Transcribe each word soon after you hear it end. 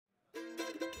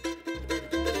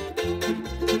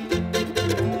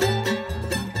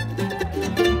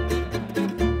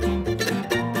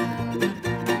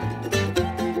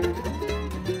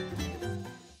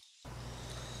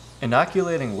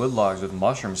Inoculating wood logs with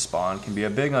mushroom spawn can be a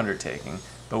big undertaking,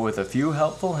 but with a few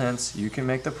helpful hints, you can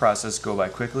make the process go by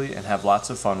quickly and have lots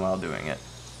of fun while doing it.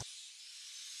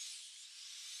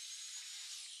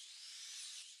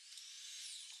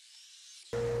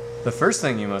 The first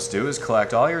thing you must do is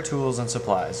collect all your tools and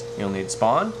supplies. You'll need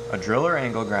spawn, a drill or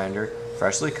angle grinder,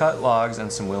 freshly cut logs, and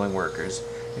some willing workers.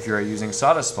 If you are using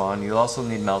sawdust spawn, you'll also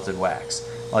need melted wax.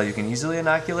 While you can easily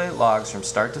inoculate logs from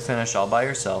start to finish all by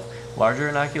yourself, larger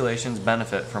inoculations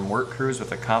benefit from work crews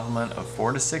with a complement of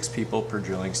 4 to 6 people per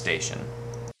drilling station.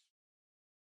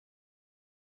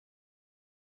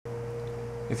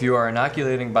 If you are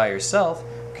inoculating by yourself,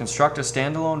 construct a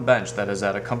standalone bench that is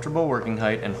at a comfortable working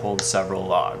height and holds several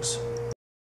logs.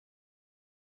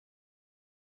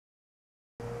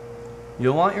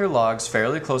 You'll want your logs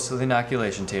fairly close to the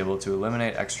inoculation table to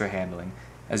eliminate extra handling.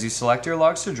 As you select your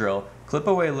logs to drill, clip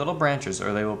away little branches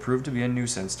or they will prove to be a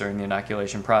nuisance during the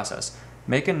inoculation process.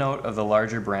 Make a note of the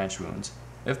larger branch wounds.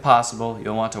 If possible,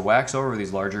 you'll want to wax over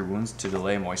these larger wounds to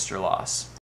delay moisture loss.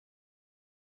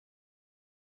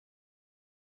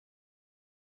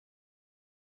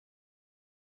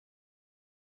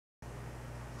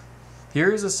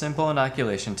 Here is a simple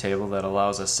inoculation table that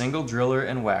allows a single driller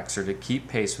and waxer to keep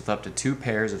pace with up to 2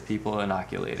 pairs of people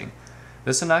inoculating.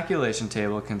 This inoculation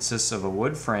table consists of a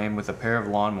wood frame with a pair of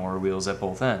lawnmower wheels at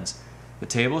both ends. The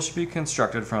table should be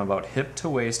constructed from about hip to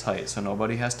waist height so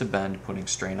nobody has to bend, putting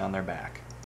strain on their back.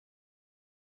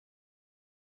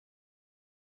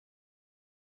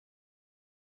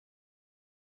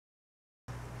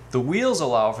 The wheels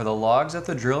allow for the logs at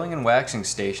the drilling and waxing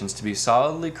stations to be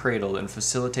solidly cradled and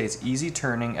facilitates easy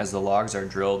turning as the logs are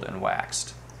drilled and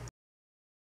waxed.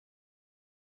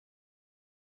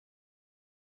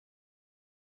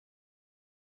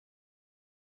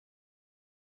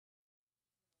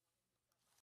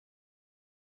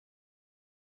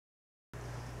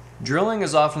 Drilling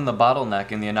is often the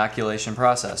bottleneck in the inoculation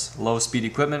process. Low-speed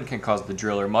equipment can cause the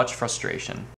driller much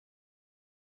frustration.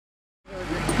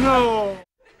 No!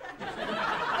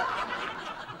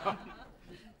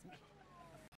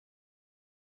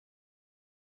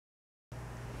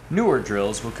 Newer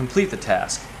drills will complete the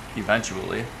task,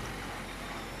 eventually.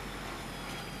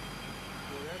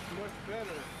 That's much better.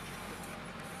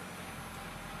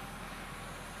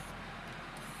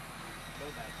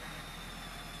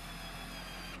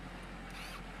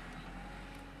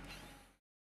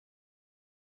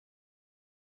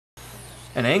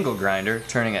 An angle grinder,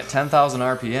 turning at 10,000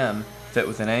 RPM, fit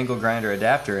with an angle grinder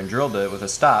adapter and drill bit with a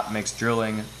stop makes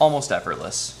drilling almost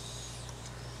effortless.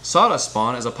 Sawdust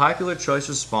spawn is a popular choice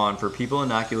of spawn for people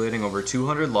inoculating over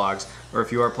 200 logs or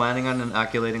if you are planning on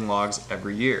inoculating logs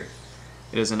every year.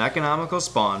 It is an economical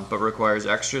spawn but requires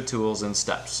extra tools and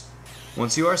steps.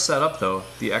 Once you are set up though,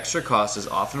 the extra cost is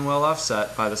often well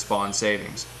offset by the spawn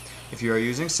savings. If you are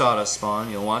using sawdust spawn,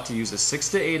 you'll want to use a 6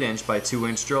 to 8 inch by 2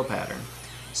 inch drill pattern.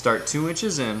 Start 2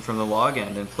 inches in from the log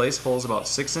end and place holes about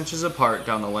 6 inches apart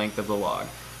down the length of the log.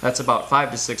 That's about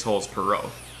 5 to 6 holes per row.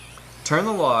 Turn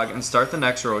the log and start the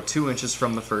next row 2 inches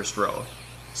from the first row.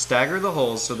 Stagger the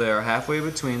holes so they are halfway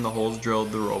between the holes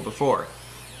drilled the row before.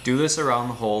 Do this around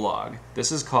the whole log.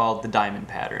 This is called the diamond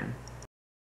pattern.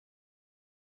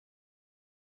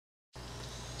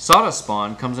 Sawdust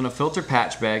spawn comes in a filter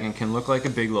patch bag and can look like a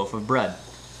big loaf of bread.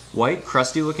 White,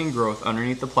 crusty looking growth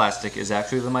underneath the plastic is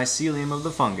actually the mycelium of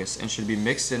the fungus and should be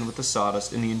mixed in with the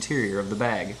sawdust in the interior of the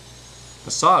bag.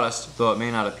 The sawdust, though it may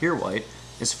not appear white,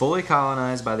 is fully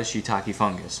colonized by the Shiitake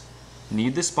fungus.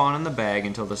 Knead the spawn in the bag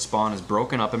until the spawn is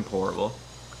broken up and pourable.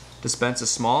 Dispense a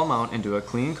small amount into a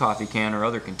clean coffee can or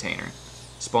other container.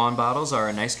 Spawn bottles are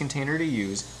a nice container to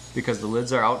use because the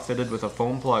lids are outfitted with a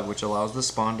foam plug which allows the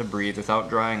spawn to breathe without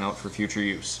drying out for future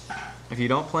use. If you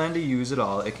don't plan to use it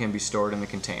all, it can be stored in the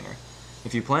container.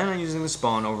 If you plan on using the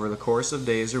spawn over the course of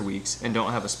days or weeks and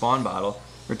don't have a spawn bottle,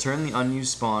 return the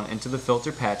unused spawn into the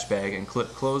filter patch bag and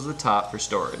close the top for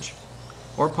storage.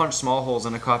 Or punch small holes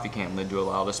in a coffee can lid to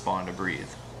allow the spawn to breathe.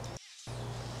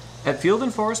 At Field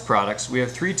 & Forest Products, we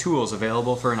have 3 tools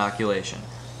available for inoculation.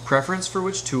 Preference for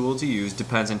which tool to use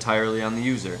depends entirely on the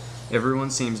user.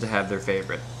 Everyone seems to have their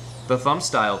favorite. The thumb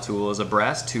style tool is a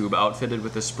brass tube outfitted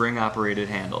with a spring-operated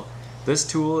handle. This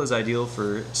tool is ideal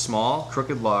for small,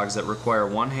 crooked logs that require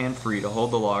one hand free to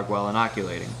hold the log while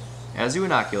inoculating. As you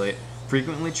inoculate,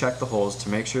 frequently check the holes to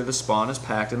make sure the spawn is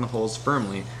packed in the holes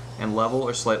firmly and level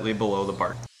or slightly below the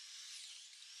bark.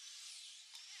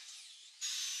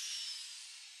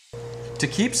 To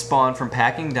keep spawn from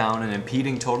packing down and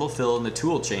impeding total fill in the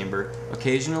tool chamber,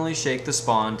 occasionally shake the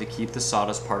spawn to keep the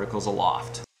sawdust particles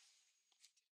aloft.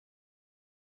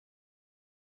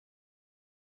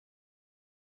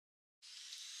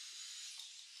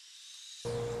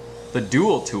 The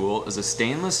dual tool is a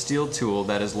stainless steel tool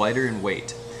that is lighter in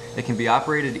weight. It can be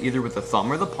operated either with the thumb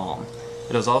or the palm.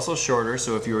 It is also shorter,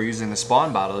 so if you are using the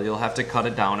spawn bottle, you'll have to cut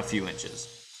it down a few inches.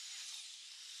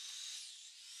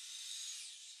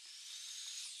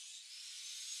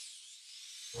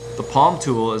 The palm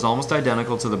tool is almost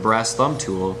identical to the brass thumb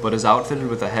tool, but is outfitted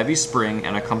with a heavy spring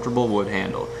and a comfortable wood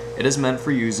handle. It is meant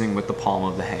for using with the palm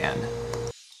of the hand.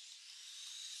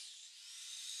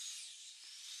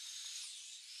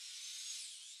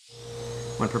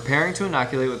 When preparing to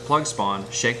inoculate with plug spawn,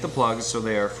 shake the plugs so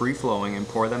they are free-flowing and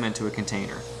pour them into a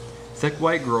container. Thick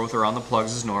white growth around the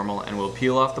plugs is normal and will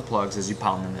peel off the plugs as you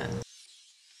pound them in.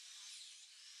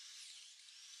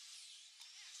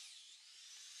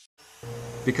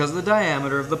 Because the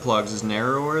diameter of the plugs is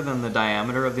narrower than the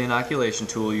diameter of the inoculation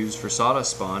tool used for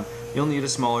sawdust spawn, you'll need a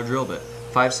smaller drill bit,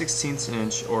 5/16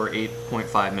 inch or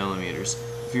 8.5 millimeters.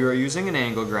 If you are using an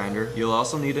angle grinder, you'll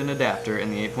also need an adapter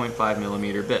and the 8.5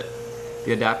 millimeter bit.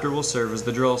 The adapter will serve as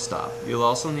the drill stop. You'll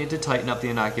also need to tighten up the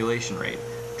inoculation rate.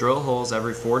 Drill holes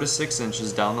every 4 to 6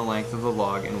 inches down the length of the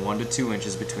log and 1 to 2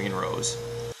 inches between rows.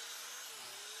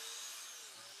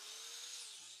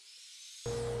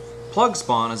 Plug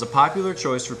spawn is a popular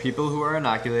choice for people who are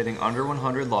inoculating under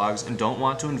 100 logs and don't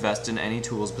want to invest in any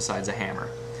tools besides a hammer.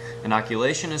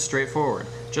 Inoculation is straightforward.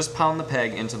 Just pound the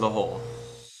peg into the hole.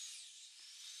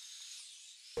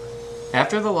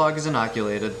 After the log is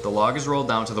inoculated, the log is rolled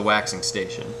down to the waxing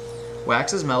station.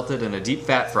 Wax is melted in a deep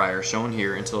fat fryer shown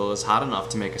here until it is hot enough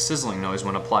to make a sizzling noise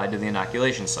when applied to the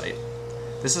inoculation site.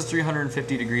 This is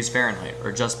 350 degrees Fahrenheit,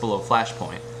 or just below flash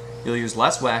point. You'll use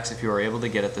less wax if you are able to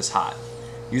get it this hot.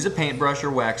 Use a paintbrush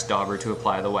or wax dauber to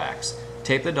apply the wax.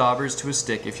 Tape the daubers to a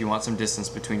stick if you want some distance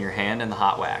between your hand and the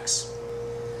hot wax.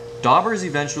 Daubers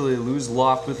eventually lose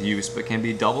loft with use but can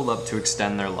be doubled up to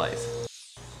extend their life.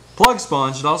 Plug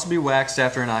spawn should also be waxed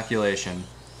after inoculation.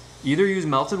 Either use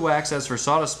melted wax as for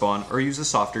sawdust spawn or use a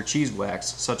softer cheese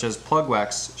wax, such as plug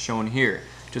wax shown here,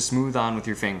 to smooth on with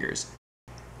your fingers.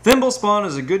 Thimble spawn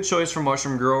is a good choice for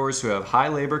mushroom growers who have high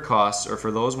labor costs or for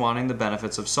those wanting the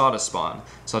benefits of sawdust spawn,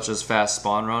 such as fast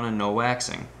spawn run and no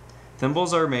waxing.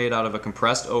 Thimbles are made out of a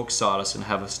compressed oak sawdust and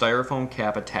have a styrofoam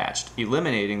cap attached,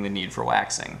 eliminating the need for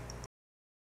waxing.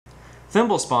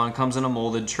 Thimble spawn comes in a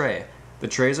molded tray. The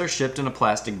trays are shipped in a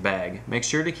plastic bag. Make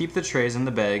sure to keep the trays in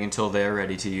the bag until they are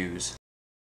ready to use.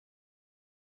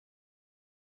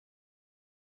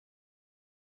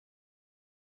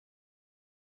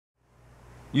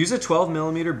 Use a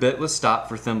 12mm bit with stop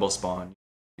for thimble spawn.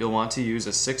 You'll want to use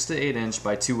a 6 to 8 inch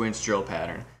by 2 inch drill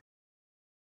pattern.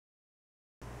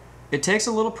 It takes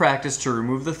a little practice to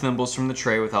remove the thimbles from the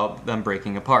tray without them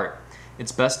breaking apart.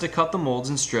 It's best to cut the molds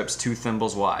in strips 2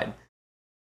 thimbles wide.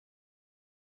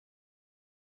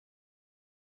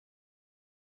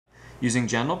 Using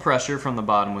gentle pressure from the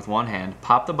bottom with one hand,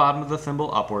 pop the bottom of the thimble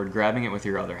upward, grabbing it with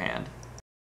your other hand.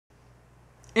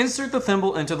 Insert the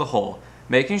thimble into the hole,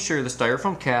 making sure the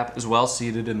styrofoam cap is well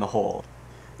seated in the hole.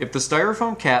 If the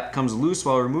styrofoam cap comes loose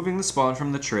while removing the spawn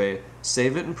from the tray,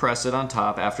 save it and press it on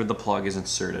top after the plug is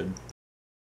inserted.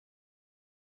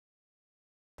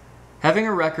 Having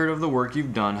a record of the work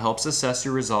you've done helps assess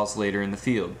your results later in the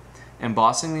field.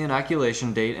 Embossing the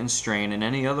inoculation date and strain and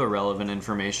any other relevant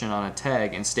information on a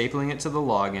tag and stapling it to the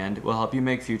log end will help you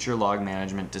make future log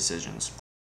management decisions.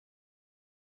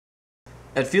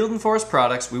 At Field & Forest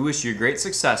Products, we wish you great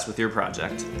success with your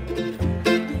project.